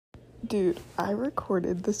Dude, I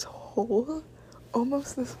recorded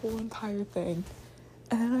almost this whole entire thing,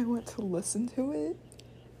 and then I went to listen to it,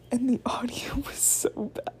 and the audio was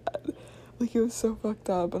so bad. Like, it was so fucked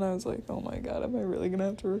up, and I was like, oh my god, am I really gonna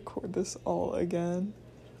have to record this all again?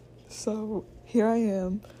 So, here I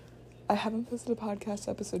am. I haven't posted a podcast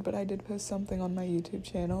episode, but I did post something on my YouTube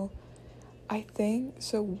channel.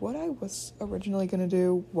 So what I was originally gonna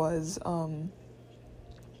do was,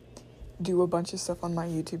 do a bunch of stuff on my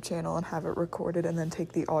YouTube channel and have it recorded and then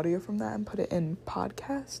take the audio from that and put it in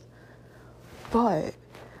podcast. But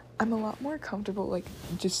I'm a lot more comfortable, like,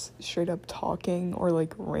 just straight up talking or,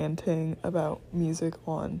 like, ranting about music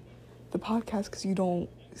on the podcast because you don't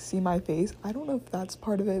see my face. I don't know if that's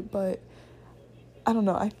part of it, but I don't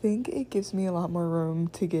know. I think it gives me a lot more room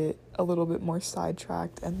to get a little bit more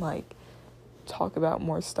sidetracked and, like, talk about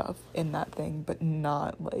more stuff in that thing, but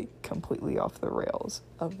not, like, completely off the rails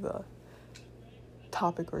of the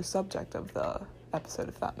topic or subject of the episode,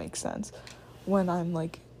 if that makes sense. When I'm,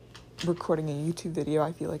 like, recording a YouTube video,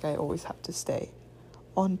 I feel like I always have to stay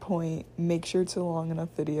on point, make sure it's a long enough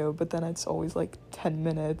video, but then it's always, like, 10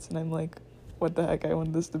 minutes, and I'm like, what the heck, I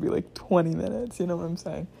want this to be, like, 20 minutes, you know what I'm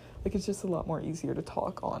saying? Like, it's just a lot more easier to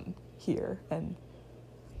talk on here,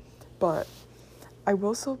 but I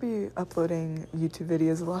will still be uploading YouTube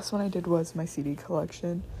videos. The last one I did was my CD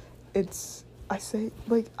collection.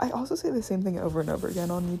 I also say the same thing over and over again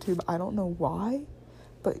on YouTube. I don't know why,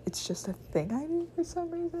 but it's just a thing I do for some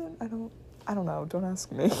reason. I don't know, don't ask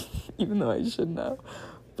me, even though I should know.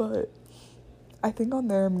 But I think on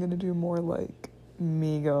there I'm gonna do more, like,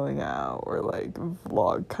 me going out, or, like,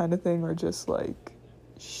 vlog kind of thing, or just, like,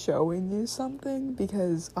 showing you something,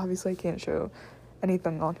 because obviously I can't show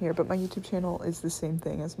anything on here, but my YouTube channel is the same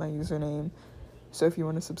thing as my username. So if you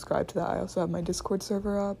want to subscribe to that, I also have my Discord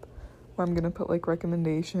server up, where I'm gonna put, like,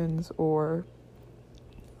 recommendations or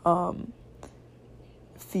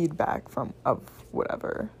feedback of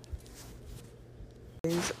whatever.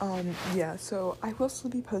 Yeah, so I will still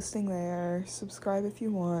be posting there. Subscribe if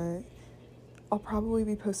you want. I'll probably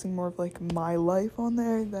be posting more of, like, my life on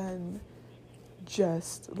there than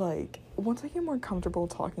just, like, once I get more comfortable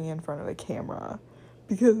talking in front of a camera,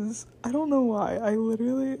 because I don't know why, I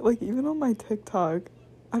literally, like, even on my TikTok,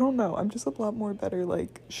 I don't know, I'm just a lot more better,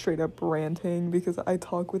 like, straight up ranting, because I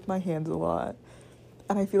talk with my hands a lot,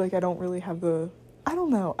 and I feel like I don't really have I don't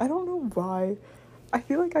know why, I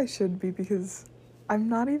feel like I should be, because I'm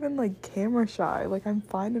not even, like, camera shy, like, I'm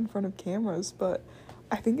fine in front of cameras, but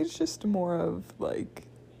I think it's just more of, like,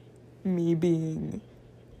 me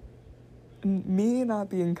not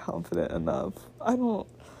being confident enough. I don't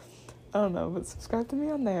know, but subscribe to me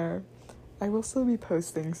on there. I will still be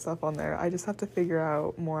posting stuff on there. I just have to figure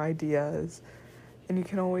out more ideas, and you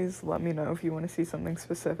can always let me know if you want to see something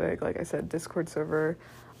specific. Like I said, Discord server,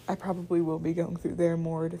 I probably will be going through there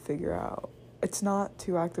more to figure out. It's not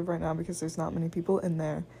too active right now because there's not many people in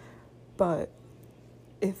there, but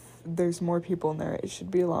if there's more people in there, it should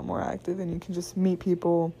be a lot more active, and you can just meet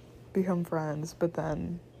people, become friends, but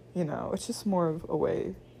then, you know, it's just more of a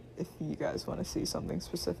way if you guys want to see something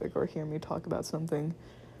specific or hear me talk about something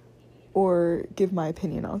or give my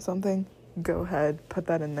opinion on something, go ahead, put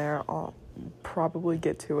that in there. I'll probably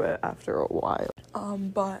get to it after a while.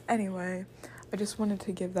 But anyway, I just wanted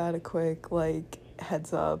to give that a quick, like,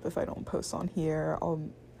 heads up. If I don't post on here,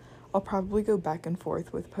 I'll probably go back and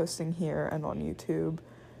forth with posting here and on YouTube.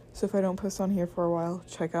 So if I don't post on here for a while,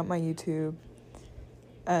 check out my YouTube.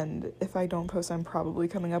 And if I don't post, I'm probably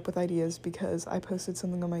coming up with ideas, because I posted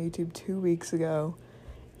something on my YouTube 2 weeks ago,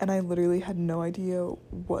 and I literally had no idea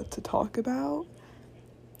what to talk about.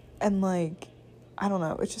 And, like, I don't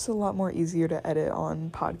know, it's just a lot more easier to edit on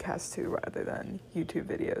podcasts too rather than YouTube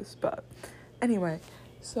videos. But anyway,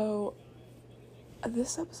 so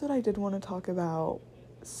this episode I did want to talk about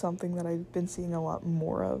something that I've been seeing a lot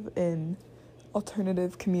more of in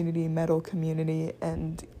alternative community, metal community,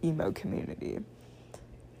 and emo community.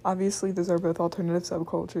 Obviously, those are both alternative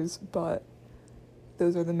subcultures, but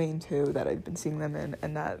those are the main two that I've been seeing them in,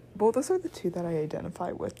 and those are the two that I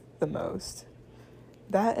identify with the most.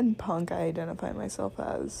 That and punk I identify myself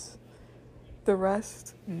as. The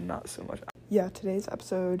rest, not so much. Yeah, today's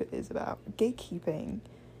episode is about gatekeeping.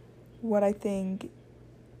 What I think,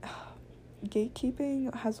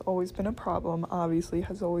 gatekeeping has always been a problem, obviously,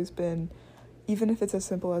 has always been, even if it's as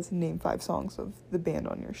simple as name 5 songs of the band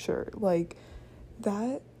on your shirt, like,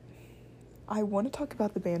 that. I want to talk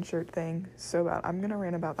about the band shirt thing so bad. I'm gonna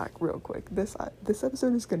rant about that real quick. This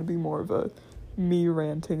episode is gonna be more of a me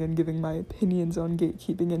ranting and giving my opinions on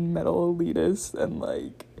gatekeeping and metal elitists, and,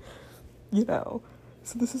 like, you know,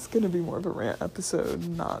 so this is gonna be more of a rant episode,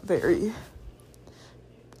 not very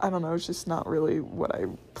I don't know, it's just not really what I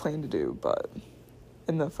plan to do, but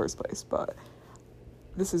in the first place, but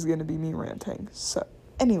this is gonna be me ranting. So,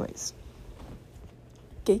 anyways,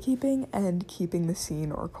 gatekeeping and keeping the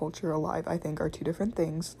scene or culture alive, I think, are two different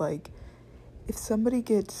things. Like, if somebody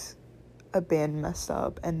gets a band messed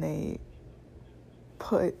up and they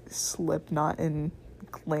put Slipknot in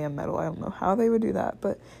glam metal, I don't know how they would do that,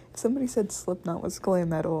 but if somebody said Slipknot was glam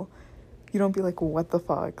metal, you don't be like, what the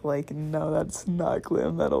fuck? Like, no, that's not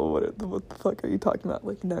glam metal. What the fuck are you talking about?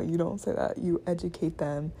 Like, no, you don't say that. You educate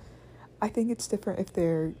them. I think it's different if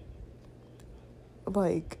they're,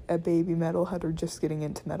 like, a baby metalhead or just getting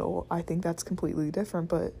into metal. I think that's completely different,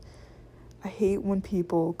 but I hate when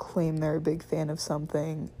people claim they're a big fan of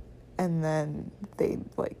something and then they,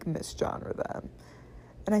 like, misgenre them.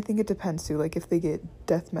 And I think it depends, too. Like, if they get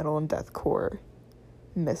death metal and deathcore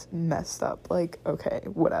messed up, like, okay,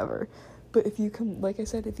 whatever. But if you like I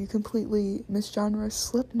said, if you completely misgenre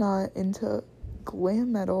Slipknot into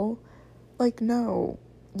glam metal, like, no,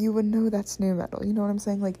 you would know that's new metal. You know what I'm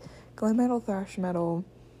saying? Like, glam metal, thrash metal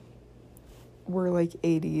were, like,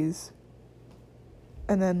 80s.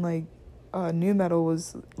 And then, like, new metal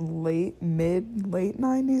was late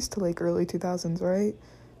 90s to, like, early 2000s, right?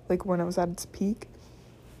 Like, when it was at its peak.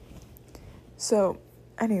 So,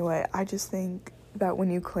 anyway, I just think that when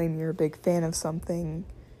you claim you're a big fan of something,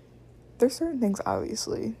 there's certain things,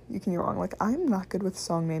 obviously, you can be wrong. Like, I'm not good with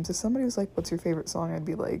song names. If somebody was like, what's your favorite song? I'd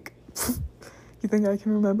be like, you think I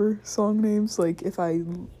can remember song names? Like, if I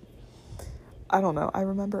don't know. I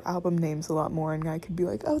remember album names a lot more, and I could be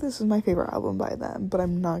like, oh, this is my favorite album by them. But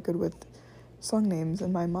I'm not good with song names,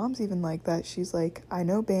 and my mom's even like that. She's like, I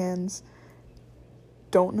know bands,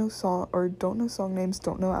 don't know song names,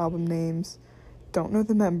 don't know album names, don't know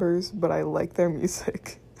the members, but I like their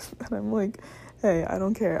music. And I'm like, hey, I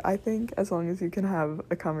don't care. I think as long as you can have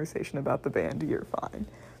a conversation about the band, you're fine.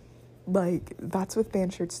 Like, that's with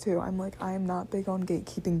band shirts too. I'm like, I am not big on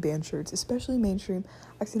gatekeeping band shirts, especially mainstream.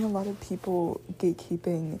 I've seen a lot of people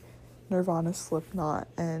gatekeeping Nirvana, Slipknot,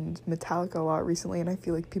 and Metallica a lot recently, and I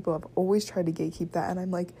feel like people have always tried to gatekeep that, and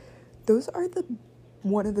I'm like, those are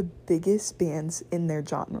one of the biggest bands in their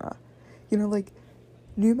genre. You know, like,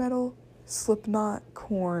 new metal, Slipknot,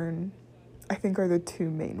 Korn, I think are the two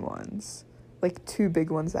main ones. Like, two big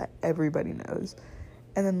ones that everybody knows.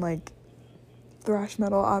 And then, like, thrash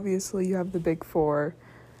metal, obviously, you have the big four,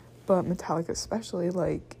 but Metallica especially,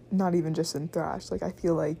 like, not even just in thrash. Like, I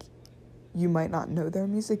feel like you might not know their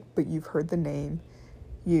music, but you've heard the name.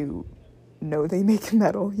 You know they make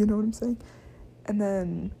metal, you know what I'm saying? And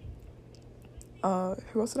then,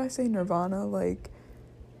 who else did I say? Nirvana, like,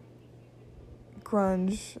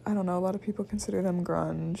 grunge. I don't know, a lot of people consider them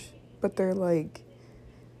grunge, but they're, like,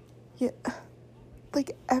 yeah,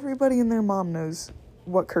 like, everybody and their mom knows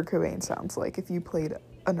what Kurt Cobain sounds like. If you played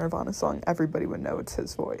a Nirvana song, everybody would know it's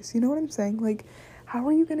his voice. You know what I'm saying? Like, how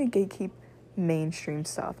are you gonna gatekeep mainstream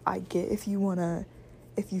stuff? I get if you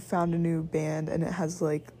found a new band and it has,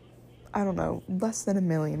 like, I don't know, less than 1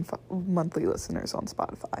 million monthly listeners on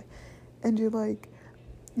Spotify, and you're like,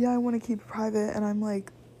 yeah, I want to keep it private, and I'm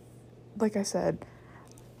like I said,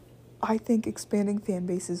 I think expanding fan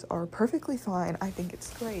bases are perfectly fine. I think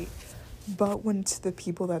it's great. But when it's the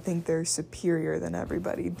people that think they're superior than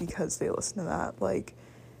everybody because they listen to that, like,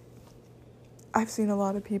 I've seen a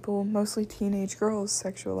lot of people, mostly teenage girls,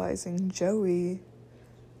 sexualizing Joey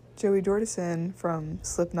Jordison from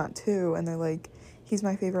Slipknot 2, and they're like, he's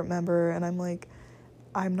my favorite member, and I'm like,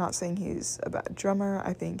 I'm not saying he's a bad drummer,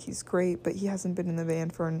 I think he's great, but he hasn't been in the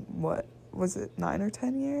band for, what, was it 9 or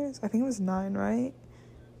 10 years? I think it was 9, right?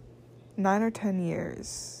 9 or 10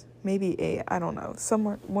 years. Maybe 8, I don't know,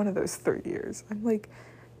 somewhere, one of those 3 years. I'm like,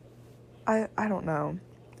 I don't know.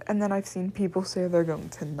 And then I've seen people say they're going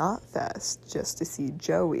to Knotfest just to see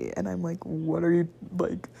Joey, and I'm like, what are you,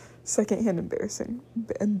 like, secondhand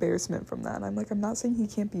embarrassment from that. And I'm like, I'm not saying he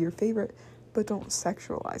can't be your favorite, but don't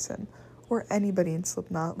sexualize him, or anybody in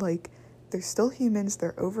Slipknot. Like, they're still humans,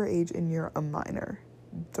 they're overage, and you're a minor.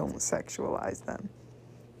 Don't sexualize them.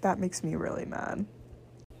 That makes me really mad.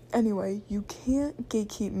 Anyway, you can't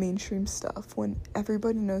gatekeep mainstream stuff when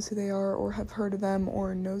everybody knows who they are, or have heard of them,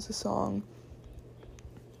 or knows a song,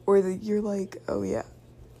 or that you're like, oh yeah,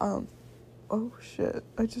 oh shit,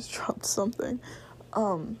 I just dropped something.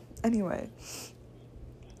 Anyway,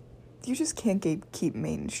 you just can't gatekeep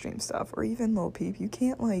mainstream stuff, or even Lil Peep. You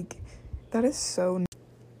can't, like, that is so,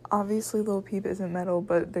 obviously Lil Peep isn't metal,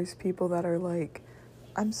 but there's people that are like,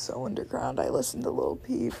 I'm so underground, I listen to Lil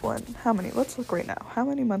Peep. How many, let's look right now, how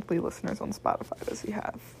many monthly listeners on Spotify does he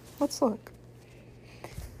have? Let's look.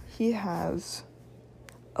 He has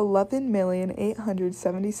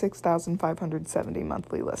 11,876,570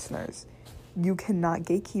 monthly listeners. You cannot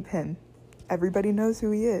gatekeep him. Everybody knows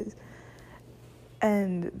who he is.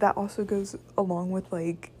 And that also goes along with,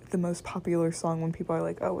 like, the most popular song when people are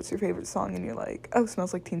like, oh, what's your favorite song? And you're like, oh,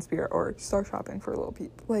 Smells Like Teen Spirit or Star Shopping for Little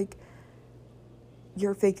People. Like,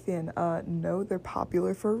 you're a fake fan. No, they're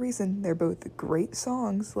popular for a reason. They're both great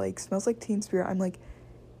songs. Like, Smells Like Teen Spirit, I'm like,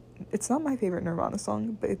 it's not my favorite Nirvana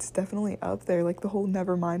song, but it's definitely up there. Like, the whole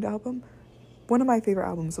Nevermind album, one of my favorite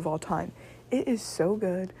albums of all time. It is so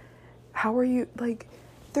good. How are you, like,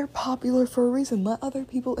 they're popular for a reason. Let other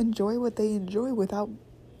people enjoy what they enjoy without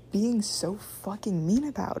being so fucking mean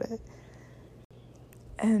about it.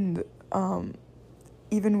 And,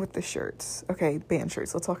 even with the shirts, okay, band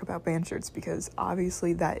shirts, let's talk about band shirts, because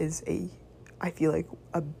obviously that is I feel like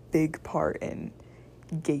a big part in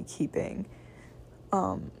gatekeeping.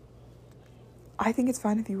 I think it's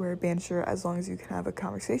fine if you wear a band shirt as long as you can have a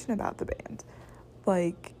conversation about the band.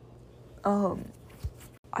 Like,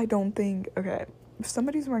 I don't think, okay, if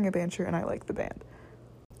somebody's wearing a band shirt and I like the band,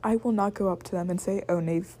 I will not go up to them and say, oh,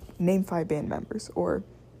 name 5 band members, or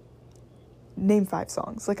name 5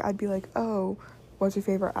 songs. Like, I'd be like, oh, what's your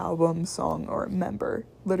favorite album, song, or member?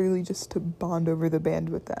 Literally just to bond over the band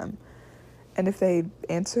with them. And if they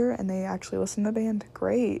answer and they actually listen to the band,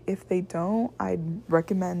 great. If they don't, I'd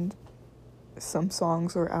recommend some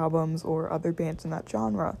songs or albums or other bands in that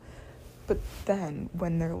genre. But then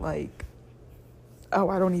when they're like, oh,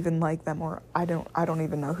 I don't even like them, or I don't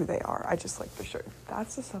even know who they are, I just like the shirt,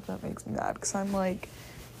 that's the stuff that makes me mad, because I'm like,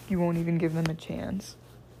 you won't even give them a chance.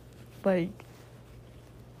 Like,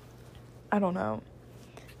 I don't know,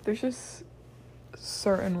 there's just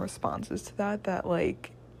certain responses to that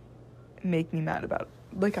like make me mad about it.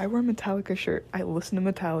 Like, I wear a Metallica shirt, I listen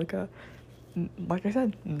to Metallica, like I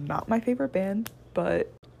said, not my favorite band, but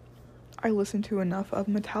I listen to enough of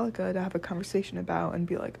Metallica to have a conversation about and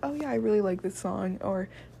be like, oh yeah, I really like this song, or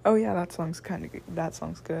oh yeah, that song's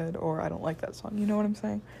good, or I don't like that song, you know what I'm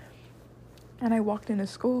saying? And I walked into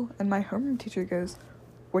school and my homeroom teacher goes,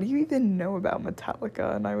 what do you even know about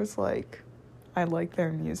Metallica? And I was like, I like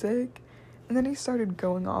their music. And then he started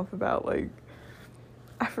going off about, like,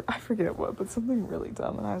 I forget what, but something really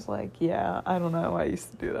dumb, and I was like, yeah, I don't know, I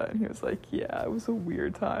used to do that. And he was like, yeah, it was a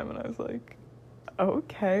weird time. And I was like,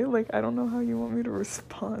 okay, like, I don't know how you want me to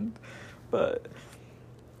respond, but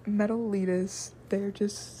metal elitists, they're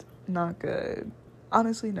just not good.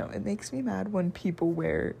 Honestly, no, it makes me mad when people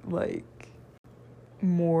wear, like,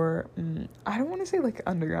 more, I don't want to say, like,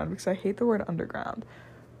 underground, because I hate the word underground,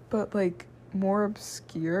 but, like, more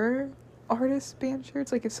obscure artist band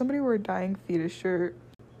shirts. Like, if somebody wore a Dying Fetus shirt,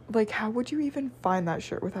 like, how would you even find that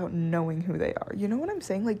shirt without knowing who they are? You know what I'm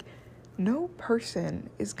saying? Like, no person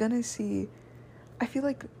is gonna see, I feel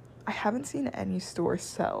like I haven't seen any store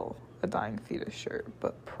sell a Dying Fetus shirt,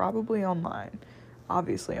 but probably online,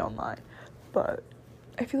 obviously online, but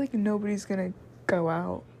I feel like nobody's gonna go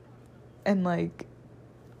out and, like,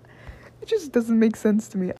 it just doesn't make sense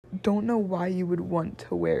to me. I don't know why you would want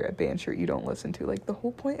to wear a band shirt you don't listen to. Like, the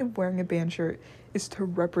whole point of wearing a band shirt is to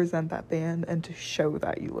represent that band and to show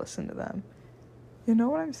that you listen to them. You know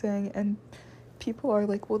what I'm saying? And people are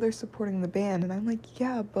like, well, they're supporting the band. And I'm like,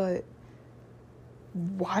 yeah, but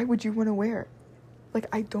why would you want to wear it? Like,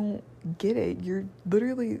 I don't get it. You're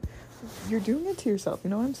doing it to yourself.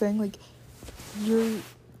 You know what I'm saying? Like, you're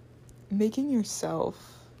making yourself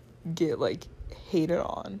get, like, hated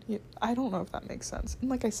on. I don't know if that makes sense. And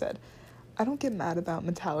like I said, I don't get mad about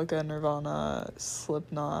Metallica, Nirvana,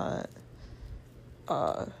 Slipknot,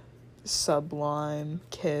 Sublime,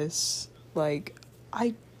 Kiss. Like,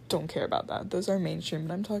 I don't care about that. Those are mainstream,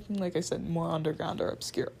 but I'm talking, like I said, more underground or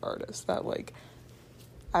obscure artists that, like,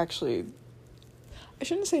 actually, I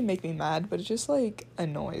shouldn't say make me mad, but it just, like,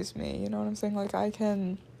 annoys me, you know what I'm saying? Like,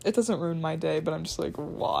 it doesn't ruin my day, but I'm just like,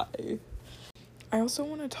 why? I also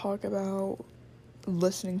want to talk about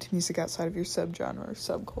listening to music outside of your subgenre or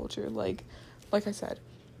subculture. Like I said,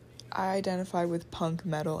 I identify with punk,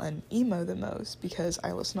 metal, and emo the most because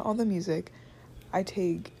I listen to all the music. I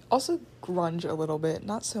take also grunge a little bit,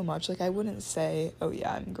 not so much. Like, I wouldn't say, oh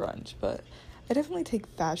yeah, I'm grunge, but I definitely take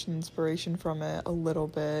fashion inspiration from it a little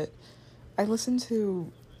bit. I listen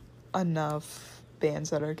to enough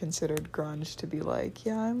bands that are considered grunge to be like,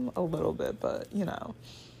 yeah, I'm a little bit, but, you know.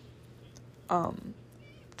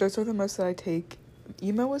 Those are the most that I take.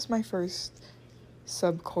 Emo was my first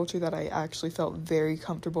subculture that I actually felt very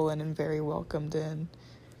comfortable in and very welcomed in,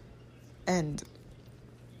 and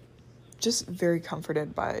just very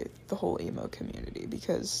comforted by the whole emo community,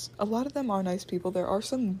 because a lot of them are nice people. There are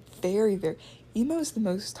some very emo is the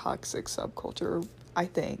most toxic subculture, I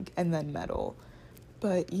think, and then metal.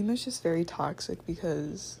 But emo's just very toxic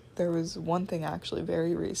because there was one thing actually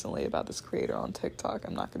very recently about this creator on TikTok.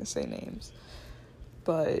 I'm not going to say names.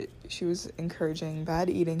 But she was encouraging bad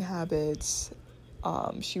eating habits.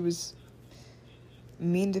 She was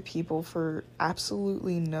mean to people for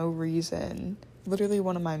absolutely no reason. Literally,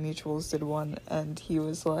 one of my mutuals did one, and he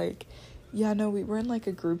was like, yeah, no, we were in like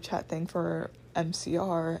a group chat thing for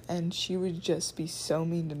MCR, and she would just be so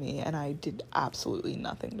mean to me, and I did absolutely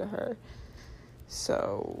nothing to her.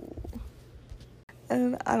 So,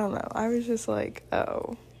 and I don't know, I was just like,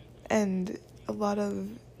 oh. And a lot of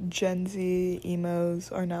Gen Z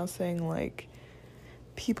emos are now saying, like,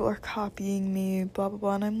 people are copying me, blah, blah,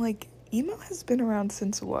 blah. And I'm like, emo has been around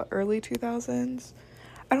since, what, early 2000s?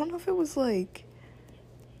 I don't know if it was, like,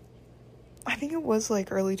 I think it was,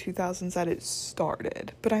 like, early 2000s that it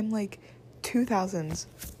started. But I'm like, 2000s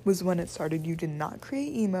was when it started. You did not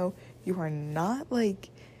create emo. You are not, like,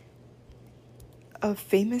 a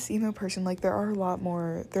famous emo person. Like, there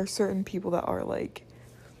are certain people that are, like,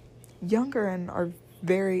 younger and are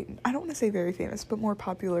very, I don't want to say very famous, but more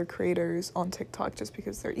popular creators on TikTok just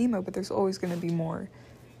because they're emo, but there's always going to be more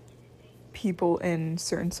people in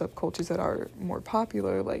certain subcultures that are more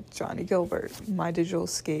popular, like Johnny Gilbert, My Digital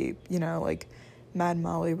Escape, you know, like Mad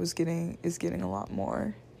Molly is getting a lot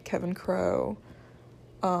more, Kevin Crow,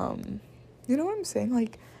 you know what I'm saying?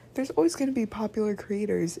 Like, there's always going to be popular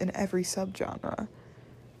creators in every subgenre,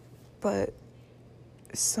 but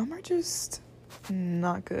some are just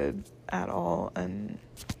not good at all. And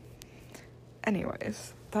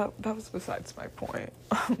anyways, that was besides my point.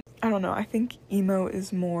 I don't know, I think emo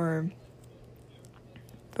is more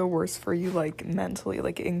the worst for you, like, mentally.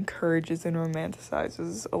 Like, it encourages and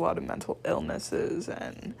romanticizes a lot of mental illnesses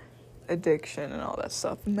and addiction and all that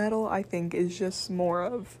stuff. Metal, I think, is just more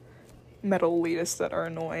of metal elitists that are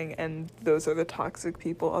annoying, and those are the toxic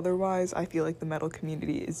people. Otherwise, I feel like the metal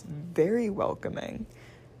community is very welcoming.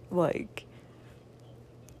 Like,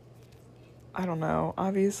 I don't know,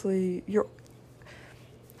 obviously,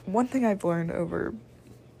 one thing I've learned over,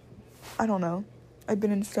 I don't know, I've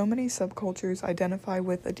been in so many subcultures, identify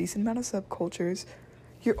with a decent amount of subcultures,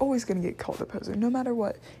 you're always gonna get called a poser, no matter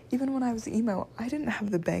what. Even when I was emo, I didn't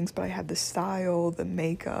have the bangs, but I had the style, the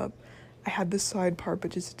makeup, I had the side part,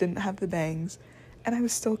 but just didn't have the bangs, and I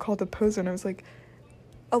was still called a poser. And I was like,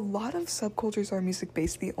 a lot of subcultures are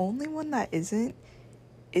music-based. The only one that isn't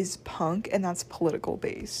is punk, and that's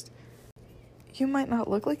political-based. You might not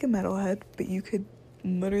look like a metalhead, but you could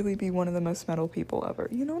literally be one of the most metal people ever.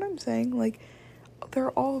 You know what I'm saying? Like,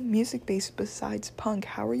 they're all music-based besides punk.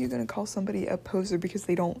 How are you going to call somebody a poser because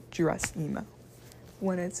they don't dress emo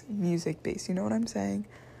when it's music-based? You know what I'm saying?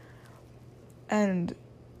 And,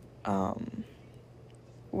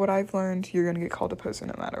 what I've learned, you're going to get called a poser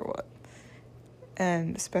no matter what.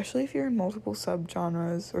 And especially if you're in multiple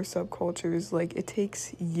subgenres or subcultures, like, it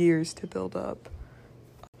takes years to build up.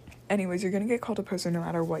 Anyways, you're going to get called a poser no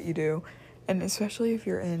matter what you do. And especially if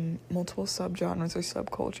you're in multiple subgenres or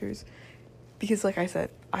subcultures. Because, like I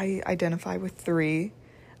said, I identify with 3.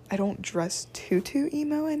 I don't dress too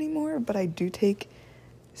emo anymore, but I do take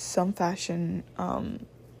some fashion and,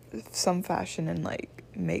 like,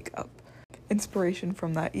 makeup inspiration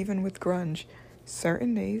from that. Even with grunge,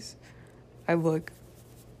 certain days I look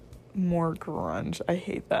more grunge. I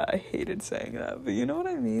hate that. I hated saying that, but you know what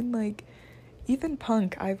I mean? Like, even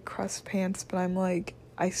punk, I have crust pants, but I'm like,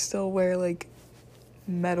 I still wear, like,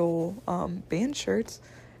 metal band shirts.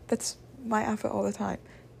 That's my outfit all the time.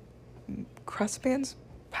 Crust pants,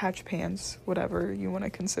 patch pants, whatever you want to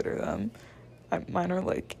consider them. Mine are,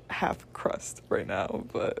 like, half crust right now,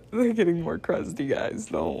 but they're getting more crusty, guys,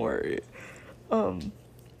 don't worry.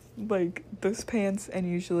 Like, those pants and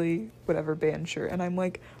usually whatever band shirt, and I'm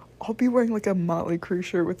like, I'll be wearing, like, a Motley Crue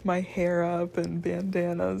shirt with my hair up and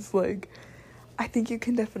bandanas. Like, I think you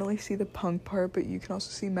can definitely see the punk part, but you can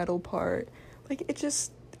also see metal part. Like, it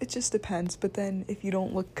just depends. But then if you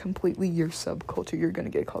don't look completely your subculture, you're gonna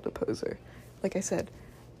get called a poser. Like I said,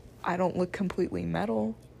 I don't look completely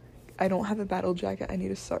metal. I don't have a battle jacket. I need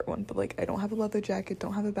to start one. But, like, I don't have a leather jacket,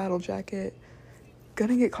 don't have a battle jacket.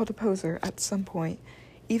 Gonna get called a poser at some point.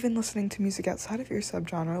 Even listening to music outside of your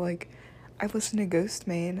subgenre, like, I listened to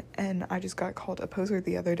Ghostmane, and I just got called a poser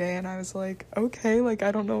the other day, and I was like, okay, like,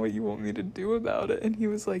 I don't know what you want me to do about it. And he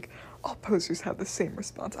was like, all posers have the same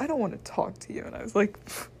response. I don't want to talk to you. And I was like,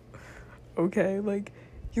 okay, like,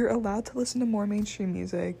 you're allowed to listen to more mainstream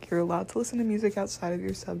music. You're allowed to listen to music outside of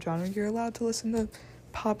your subgenre. You're allowed to listen to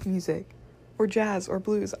pop music or jazz or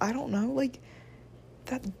blues. I don't know, like,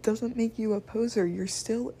 that doesn't make you a poser. You're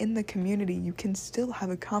still in the community. You can still have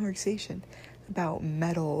a conversation about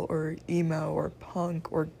metal or emo or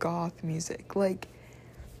punk or goth music. Like,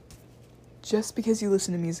 just because you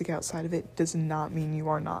listen to music outside of it does not mean you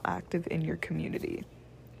are not active in your community.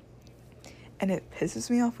 And it pisses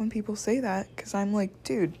me off when people say that, because I'm like,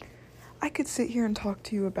 dude, I could sit here and talk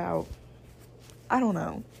to you about, I don't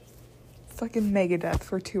know, fucking Megadeth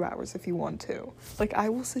for 2 hours if you want to. Like, I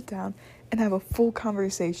will sit down and have a full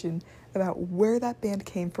conversation about where that band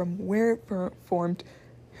came from, where it formed,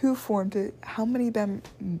 who formed it, how many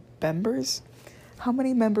members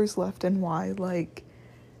left, and why. Like,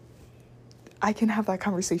 I can have that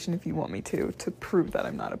conversation if you want me to prove that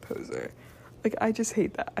I'm not a poser. Like, I just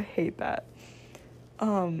hate that. I hate that.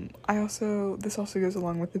 This also goes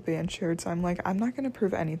along with the band shirts. I'm like, I'm not gonna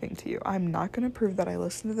prove anything to you. I'm not gonna prove that I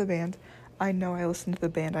listen to the band. I know I listen to the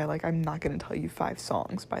band I like. I'm not gonna tell you 5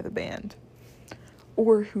 songs by the band.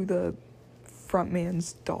 Or who the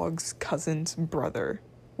frontman's dog's cousin's brother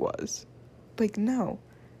was. Like, no.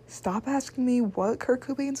 Stop asking me what Kurt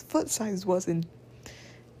Cobain's foot size was in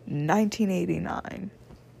 1989.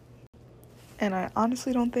 And I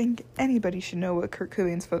honestly don't think anybody should know what Kurt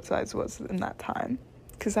Cobain's foot size was in that time,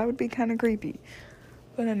 because that would be kind of creepy.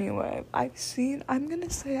 But anyway, I've seen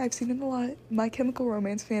it a lot. My Chemical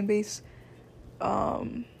Romance fan base,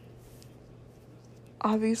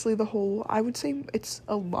 obviously I would say it's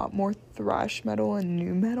a lot more thrash metal and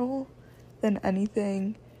nu metal than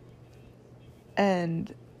anything.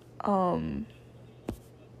 And, I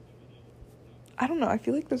don't know, I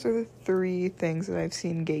feel like those are the 3 things that I've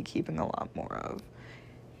seen gatekeeping a lot more of.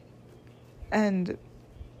 And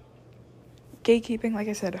gatekeeping, like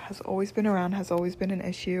I said, has always been around, has always been an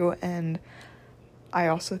issue, and I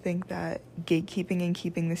also think that gatekeeping and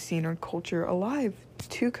keeping the scene or culture alive,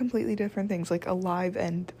 2 completely different things, like alive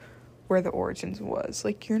and where the origins was.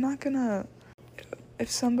 Like, you're not gonna, if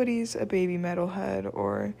somebody's a baby metalhead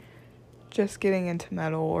or just getting into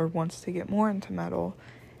metal or wants to get more into metal,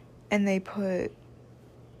 and they put,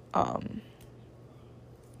 I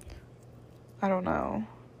don't know,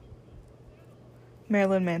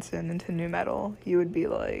 Marilyn Manson into nu metal,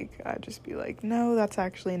 I'd just be like, no, that's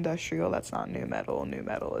actually industrial, that's not nu metal. Nu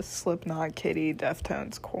metal is Slipknot, Kitty,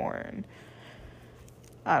 Deftones, Korn.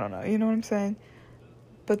 I don't know, you know what I'm saying?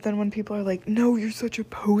 But then when people are like, no, you're such a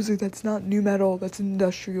poser, that's not nu metal, that's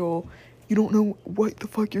industrial, you don't know what the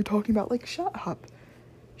fuck you're talking about, like, shut up.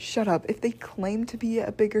 If they claim to be a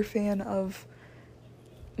bigger fan of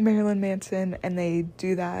Marilyn Manson and they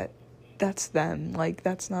do that, that's them. Like,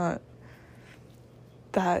 that's not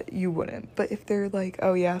that you wouldn't. But if they're like,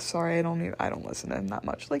 oh yeah, sorry, I don't listen to him that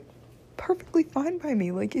much, like, perfectly fine by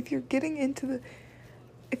me. Like, if you're getting into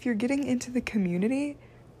the community,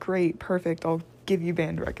 great, perfect. I'll give you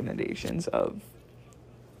band recommendations of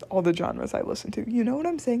all the genres I listen to. You know what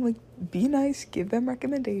I'm saying? Like, be nice, give them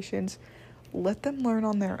recommendations. Let them learn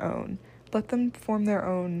on their own. Let them form their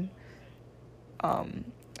own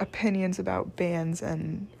opinions about bands.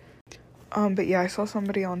 And but yeah, I saw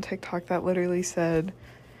somebody on TikTok that literally said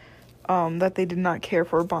that they did not care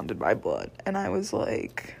for Bonded by Blood, and I was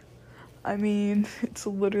like, I mean, it's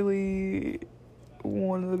literally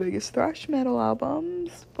one of the biggest thrash metal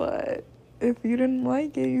albums, but if you didn't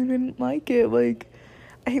like it, you didn't like it. Like,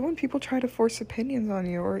 I hate when people try to force opinions on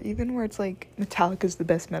you, or even where it's like, Metallica's the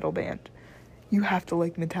best metal band, you have to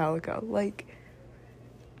like Metallica. Like,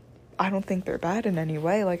 I don't think they're bad in any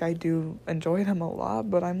way. Like, I do enjoy them a lot,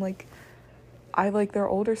 but I'm like, I like their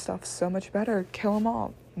older stuff so much better. Kill 'Em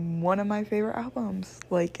All, one of my favorite albums.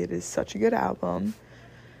 Like, it is such a good album.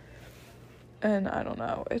 And I don't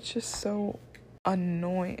know, it's just so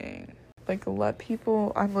annoying. Like,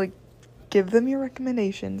 I'm like, give them your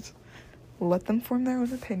recommendations, let them form their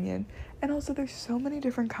own opinion. And also, there's so many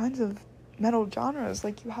different kinds of metal genres.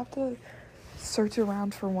 Like, you have to search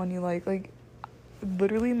around for one you like. Like,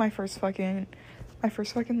 literally my first fucking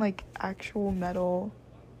like actual metal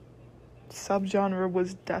subgenre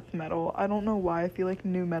was death metal. I don't know why. I feel like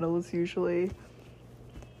nu metal is usually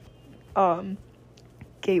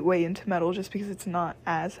gateway into metal, just because it's not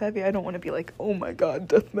as heavy. I don't want to be like, oh my god,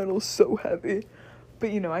 death metal is so heavy,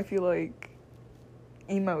 but you know, I feel like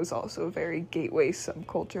emo is also a very gateway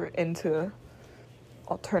subculture into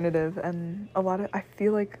alternative, and I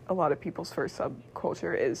feel like a lot of people's first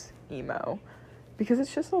subculture is emo, because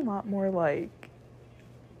it's just a lot more like,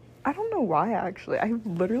 I don't know why, actually. I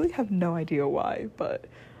literally have no idea why, but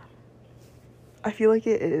I feel like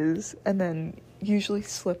it is. And then usually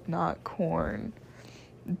Slipknot, Korn,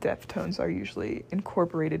 Deftones are usually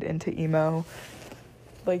incorporated into emo.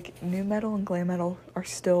 Like, nu metal and glam metal are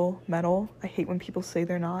still metal. I hate when people say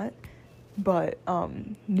they're not, but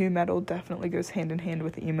nu metal definitely goes hand in hand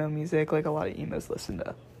with emo music. Like, a lot of emos listen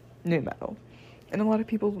to nu metal, and a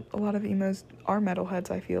lot of emos are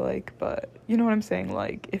metalheads, I feel like. But you know what I'm saying?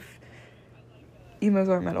 Like, if emos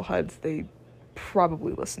are metalheads, they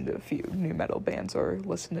probably listen to a few new metal bands or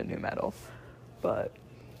listen to new metal. But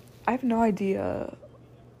I have no idea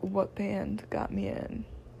what band got me in.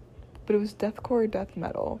 But it was deathcore death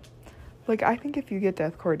metal. Like, I think if you get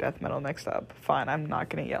deathcore death metal mixed up, fine, I'm not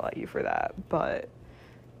gonna yell at you for that. But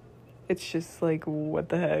it's just like, what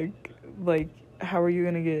the heck? Like, how are you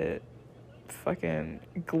gonna get fucking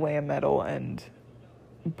glam metal and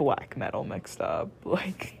black metal mixed up?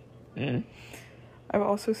 Like, I've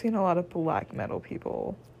also seen a lot of black metal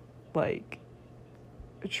people, like,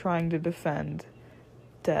 trying to defend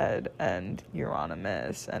Dead and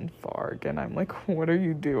Euronymous and Varg, and I'm like, what are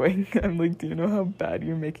you doing? I'm like, do you know how bad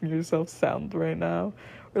you're making yourself sound right now?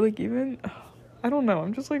 Or, like, even, I don't know,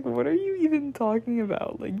 I'm just like, what are you even talking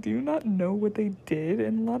about? Like, do you not know what they did?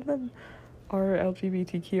 And a lot of them are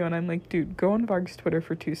LGBTQ, and I'm like, dude, go on Varg's Twitter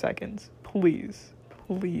for 2 seconds. Please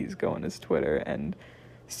go on his Twitter and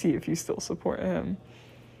see if you still support him.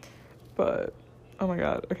 But oh my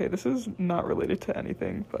god, okay, this is not related to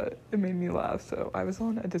anything, but it made me laugh. So I was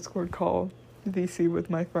on a Discord call, VC, with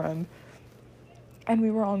my friend, and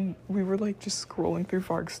we were like just scrolling through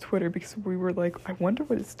Varg's Twitter because we were like, I wonder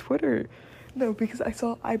what his Twitter, no, because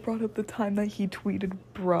I brought up the time that he tweeted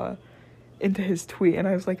bruh into his tweet, and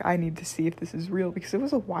I was like, I need to see if this is real because it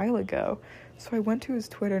was a while ago. So I went to his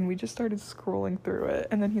Twitter and we just started scrolling through it,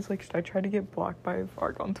 and then he's like, should I try to get blocked by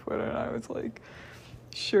Varg on Twitter? And I was like,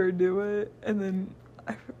 sure, do it. And then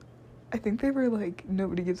I think they were like,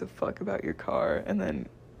 nobody gives a fuck about your car, and then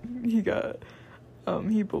he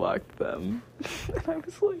blocked them. And I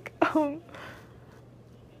was like,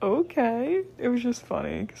 okay. It was just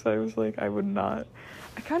funny because I was like, I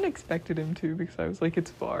kind of expected him to, because I was like,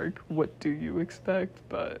 it's Varg, what do you expect?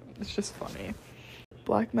 But it's just funny.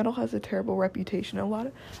 Black metal has a terrible reputation.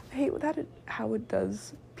 I hate how it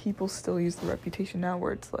does. People still use the reputation now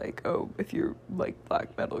where it's like, oh, if you're like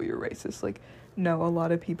black metal, you're racist. Like, no, a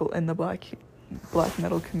lot of people in the black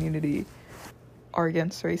metal community are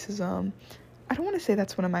against racism. I don't want to say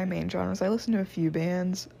that's one of my main genres. I listen to a few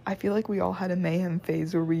bands. I feel like we all had a mayhem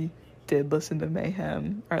phase where we did listen to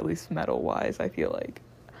mayhem, or at least metal wise. I feel like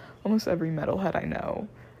almost every metalhead I know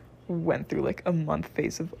went through like a month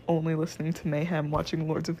phase of only listening to mayhem, watching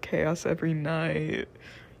Lords of Chaos every night,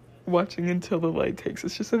 watching Until the Light Takes.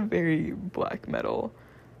 It's just a very black metal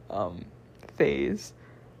phase.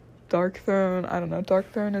 Dark Throne, I don't know,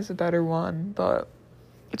 Dark Throne is a better one, but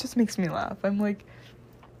it just makes me laugh. I'm like,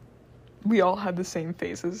 we all had the same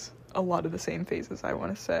phases, a lot of the same phases, I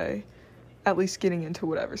want to say, at least getting into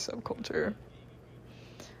whatever subculture.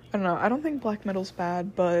 I don't know, I don't think black metal's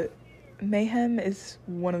bad, but mayhem is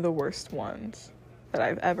one of the worst ones that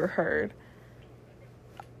I've ever heard.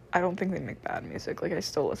 I don't think they make bad music, like, I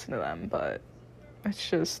still listen to them, but it's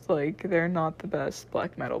just, like, they're not the best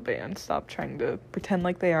black metal band. Stop trying to pretend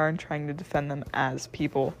like they are and trying to defend them as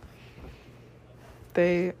people.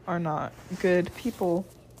 They are not good people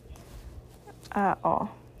at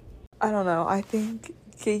all. I don't know, I think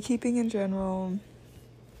gatekeeping in general,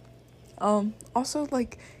 also,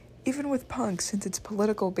 like, even with punk, since it's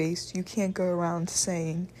political based, you can't go around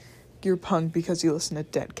saying you're punk because you listen to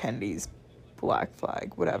Dead Kennedys, Black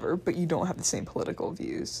Flag, whatever, but you don't have the same political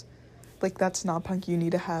views. Like, that's not punk. You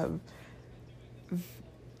need to have,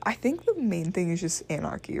 I think the main thing is just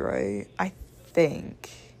anarchy, right? I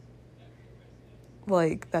think,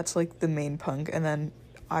 like, that's, like, the main punk, and then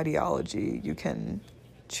ideology, you can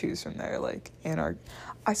choose from there, like,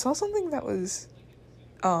 I saw something that was,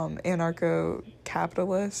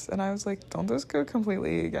 anarcho-capitalist, and I was like, don't those go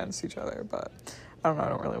completely against each other? But I don't know, I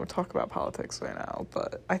don't really want to talk about politics right now,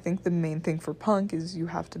 but I think the main thing for punk is you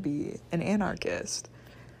have to be an anarchist,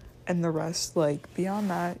 and the rest, like,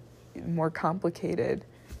 beyond that, more complicated,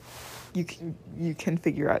 you can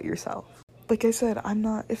figure out yourself. Like I said, I'm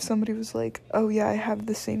not, if somebody was like, oh yeah, I have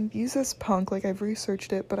the same views as punk, like, I've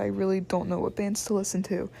researched it, but I really don't know what bands to listen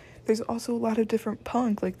to. There's also a lot of different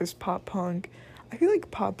punk, like, there's pop punk. I feel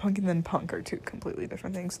like pop punk and then punk are two completely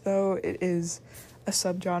different things, though it is a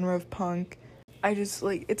subgenre of punk. I just,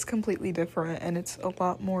 like, it's completely different, and it's a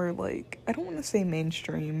lot more, like, I don't want to say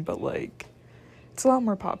mainstream, but, like, it's a lot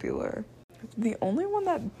more popular. The only one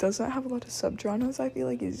that doesn't have a lot of subgenres, I feel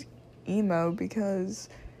like, is emo, because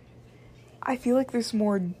I feel like there's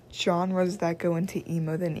more genres that go into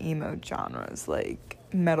emo than emo genres, like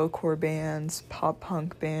metalcore bands, pop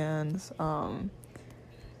punk bands,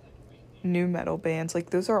 new metal bands, like,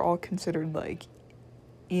 those are all considered, like,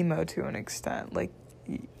 emo to an extent.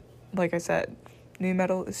 Like I said, new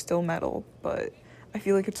metal is still metal, but I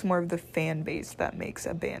feel like it's more of the fan base that makes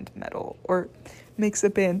a band metal, or makes a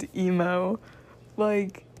band emo.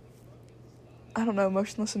 Like, I don't know,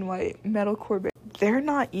 Motionless in White, metalcore band, they're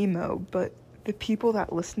not emo, but the people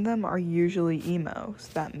that listen to them are usually emo,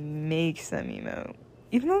 so that makes them emo.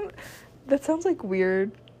 Even though that sounds like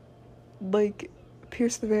weird, like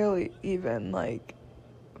Pierce the Veil, even like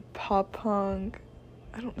pop punk.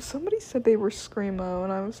 Somebody said they were screamo,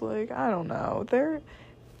 and I was like, I don't know. They're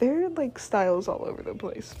like styles all over the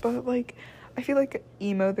place, but like I feel like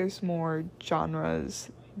emo, there's more genres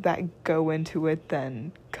that go into it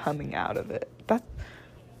than coming out of it.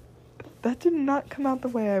 That did not come out the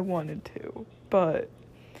way I wanted to, but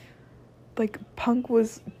like punk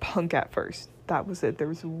was punk at first. That was it. There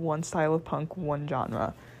was one style of punk, one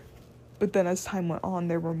genre. But then as time went on,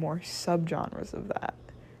 there were more subgenres of that.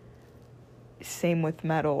 Same with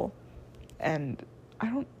metal. And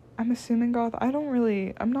I'm assuming goth.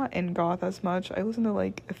 I'm not in goth as much. I listen to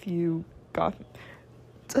like a few goth.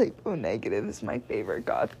 Typo Negative is my favorite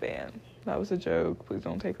goth band. That was a joke. Please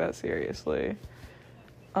don't take that seriously.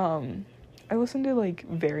 I listen to like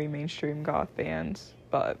very mainstream goth bands,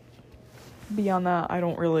 but beyond that,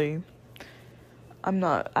 I'm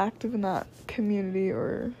not active in that community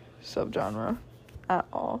or subgenre at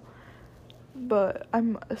all. But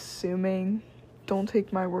I'm assuming, don't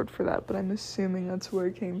take my word for that, but I'm assuming that's where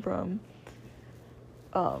it came from.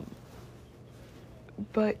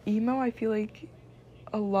 But emo, I feel like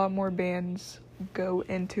a lot more bands go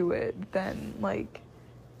into it than like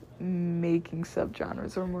making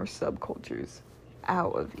subgenres or more subcultures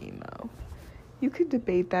out of emo. You could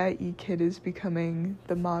debate that E-Kid is becoming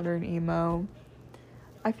the modern emo.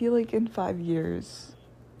 I feel like in 5 years,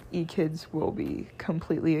 E-Kids will be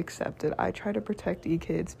completely accepted. I try to protect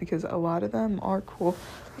E-Kids because a lot of them are cool.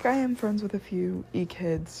 Like, I am friends with a few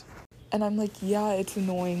E-Kids, and I'm like, yeah, it's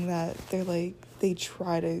annoying that they're like, they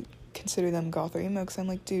try to consider them goth or emo, because I'm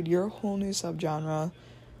like, dude, you're a whole new subculture.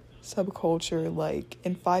 Like,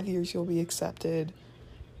 in 5 years, you'll be accepted.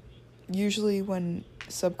 Usually when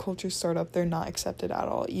subcultures start up, they're not accepted at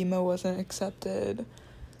all. Emo wasn't accepted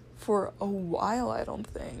for a while, I don't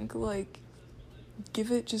think. Like,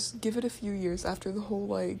 give it a few years after the whole,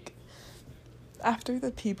 like, after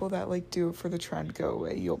the people that, like, do it for the trend go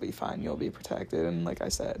away, you'll be fine, you'll be protected. And like I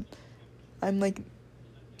said, I'm like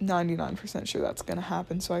 99% sure that's gonna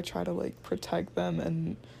happen, so I try to like protect them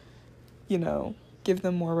and, you know, give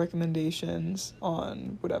them more recommendations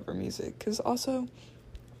on whatever music, because also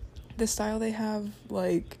the style they have,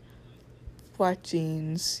 like black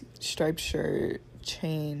jeans, striped shirt,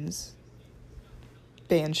 chains,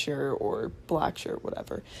 band shirt, or black shirt,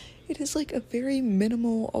 whatever, it is like a very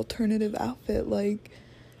minimal alternative outfit. Like,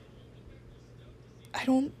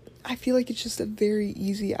 I feel like it's just a very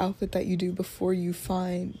easy outfit that you do before you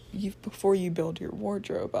build your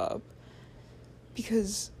wardrobe up,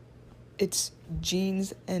 because it's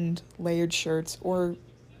jeans and layered shirts, or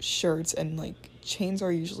shirts, and like chains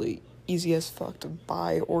are usually easy as fuck to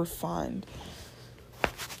buy or find.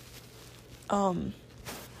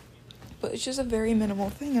 But it's just a very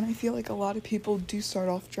minimal thing, and I feel like a lot of people do start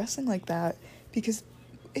off dressing like that because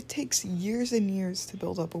it takes years and years to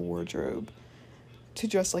build up a wardrobe to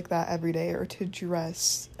dress like that every day, or to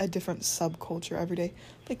dress a different subculture every day.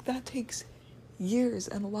 Like, that takes years,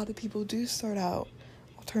 and a lot of people do start out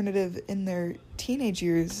alternative in their teenage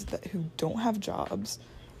years who don't have jobs.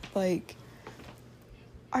 Like,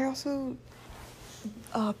 I also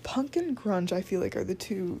punk and grunge, I feel like, are the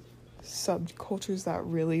two subcultures that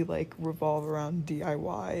really like revolve around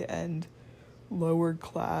DIY and lower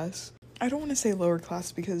class. I don't want to say lower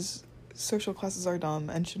class because social classes are dumb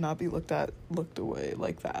and should not be looked away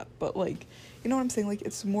like that, but like, you know what I'm saying? Like,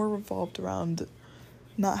 it's more revolved around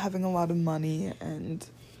not having a lot of money and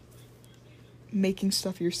making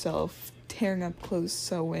stuff yourself, tearing up clothes,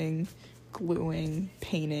 sewing, gluing,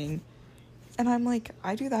 painting. And I'm like,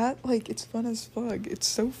 I do that. Like, it's fun as fuck. It's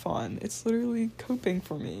so fun. It's literally coping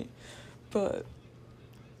for me. But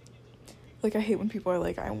like, I hate when people are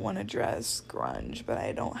like, I want to dress grunge, but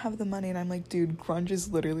I don't have the money. And I'm like, dude, grunge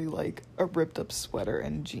is literally like a ripped up sweater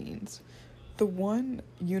and jeans. The one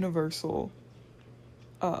universal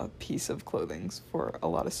piece of clothing for a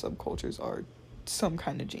lot of subcultures are some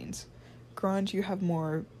kind of jeans. Grunge, you have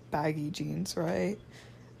more baggy jeans, right?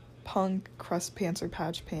 Punk, crust pants or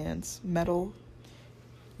patch pants. Metal,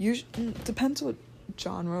 depends what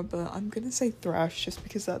genre, but I'm gonna say thrash just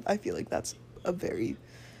because I feel like that's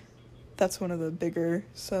one of the bigger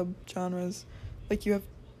sub-genres. Like, you have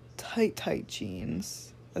tight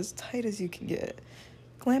jeans, as tight as you can get.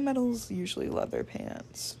 Glam metal's usually leather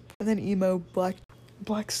pants. And then emo,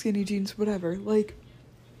 black skinny jeans, whatever. Like,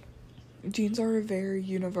 jeans are a very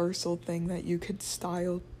universal thing that you could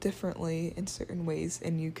style differently in certain ways,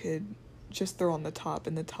 and you could just throw on the top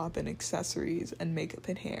and accessories and makeup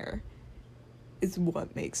and hair. is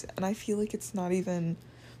what makes it. And I feel like it's not even,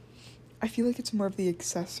 I feel like it's more of the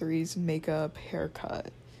accessories, makeup,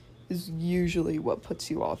 haircut is usually what puts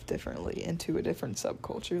you off differently into a different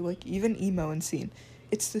subculture. Like, even emo and scene,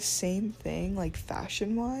 it's the same thing, like,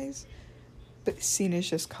 fashion-wise, but scene is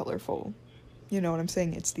just colorful. You know what I'm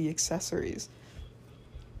saying? It's the accessories.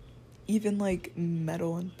 Even, like,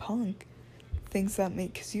 metal and punk, things that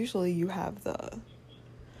make, because usually you have the,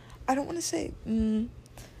 I don't want to say,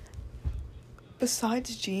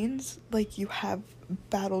 besides jeans, like, you have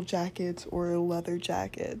battle jackets or leather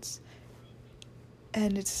jackets,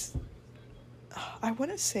 and it's, I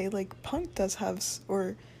wouldn't say, like, punk does have,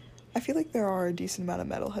 or I feel like there are a decent amount of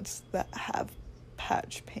metalheads that have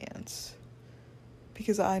patch pants,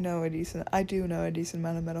 because I do know a decent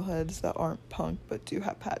amount of metalheads that aren't punk but do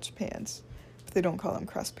have patch pants, but they don't call them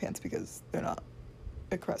crust pants because they're not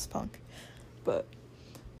a crust punk. But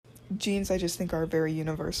jeans, I just think, are a very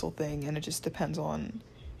universal thing, and it just depends on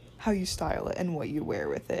how you style it and what you wear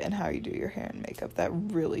with it and how you do your hair and makeup that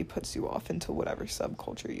really puts you off into whatever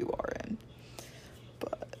subculture you are in.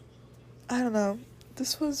 But I don't know,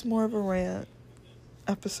 this was more of a rant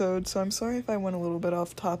episode, so I'm sorry if I went a little bit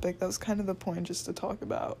off topic. That was kind of the point, just to talk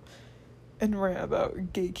about and rant about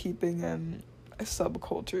gatekeeping and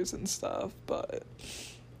subcultures and stuff. But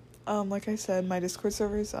like I said, my Discord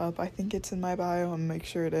server is up. I think it's in my bio, and make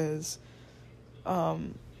sure it is.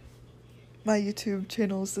 My YouTube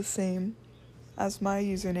channel is the same as my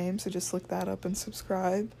username, so just look that up and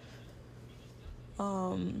subscribe.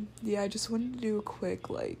 Yeah, I just wanted to do a quick,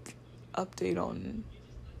 like, update on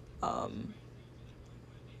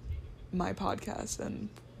my podcast and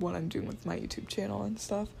what I'm doing with my YouTube channel and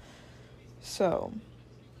stuff. So,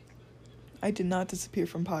 I did not disappear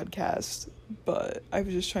from podcasts, but I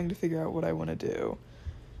was just trying to figure out what I want to do.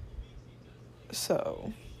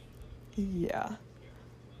 So, yeah.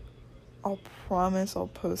 I'll promise I'll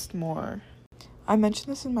post more. I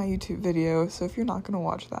mentioned this in my YouTube video, so if you're not going to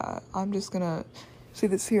watch that, I'm just going to say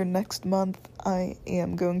this here. Next month, I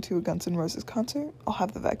am going to a Guns N' Roses concert. I'll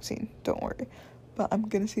have the vaccine, don't worry. But I'm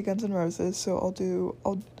going to see Guns N' Roses, so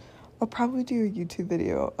I'll probably do a YouTube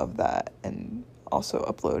video of that and also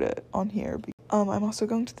upload it on here. I'm also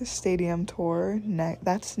going to the stadium tour.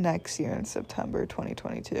 That's next year in September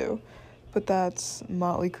 2022. But that's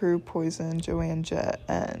Motley Crue, Poison, Joanne Jett,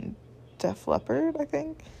 and Def Leppard, I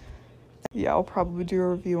think. Yeah, I'll probably do a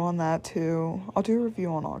review on that too. I'll do a review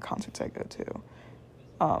on all concerts I go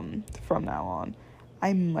to from now on.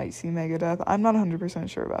 I might see Megadeth. I'm not 100%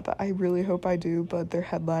 sure about that. I really hope I do, but they're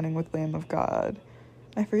headlining with Lamb of God.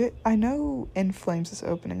 I know In Flames is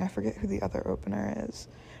opening. I forget who the other opener is.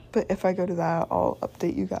 But if I go to that, I'll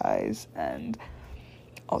update you guys and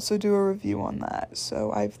also do a review on that.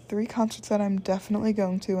 So I have 3 concerts that I'm definitely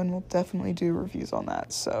going to, and we'll definitely do reviews on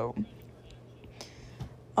that. So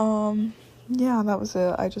yeah, that was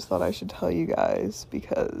it. I just thought I should tell you guys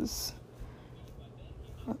because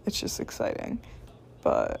it's just exciting.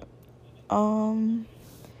 But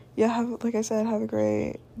yeah, like I said, have a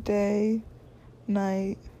great day,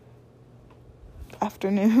 night,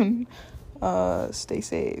 afternoon. Stay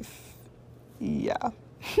safe. Yeah.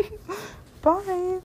 Bye.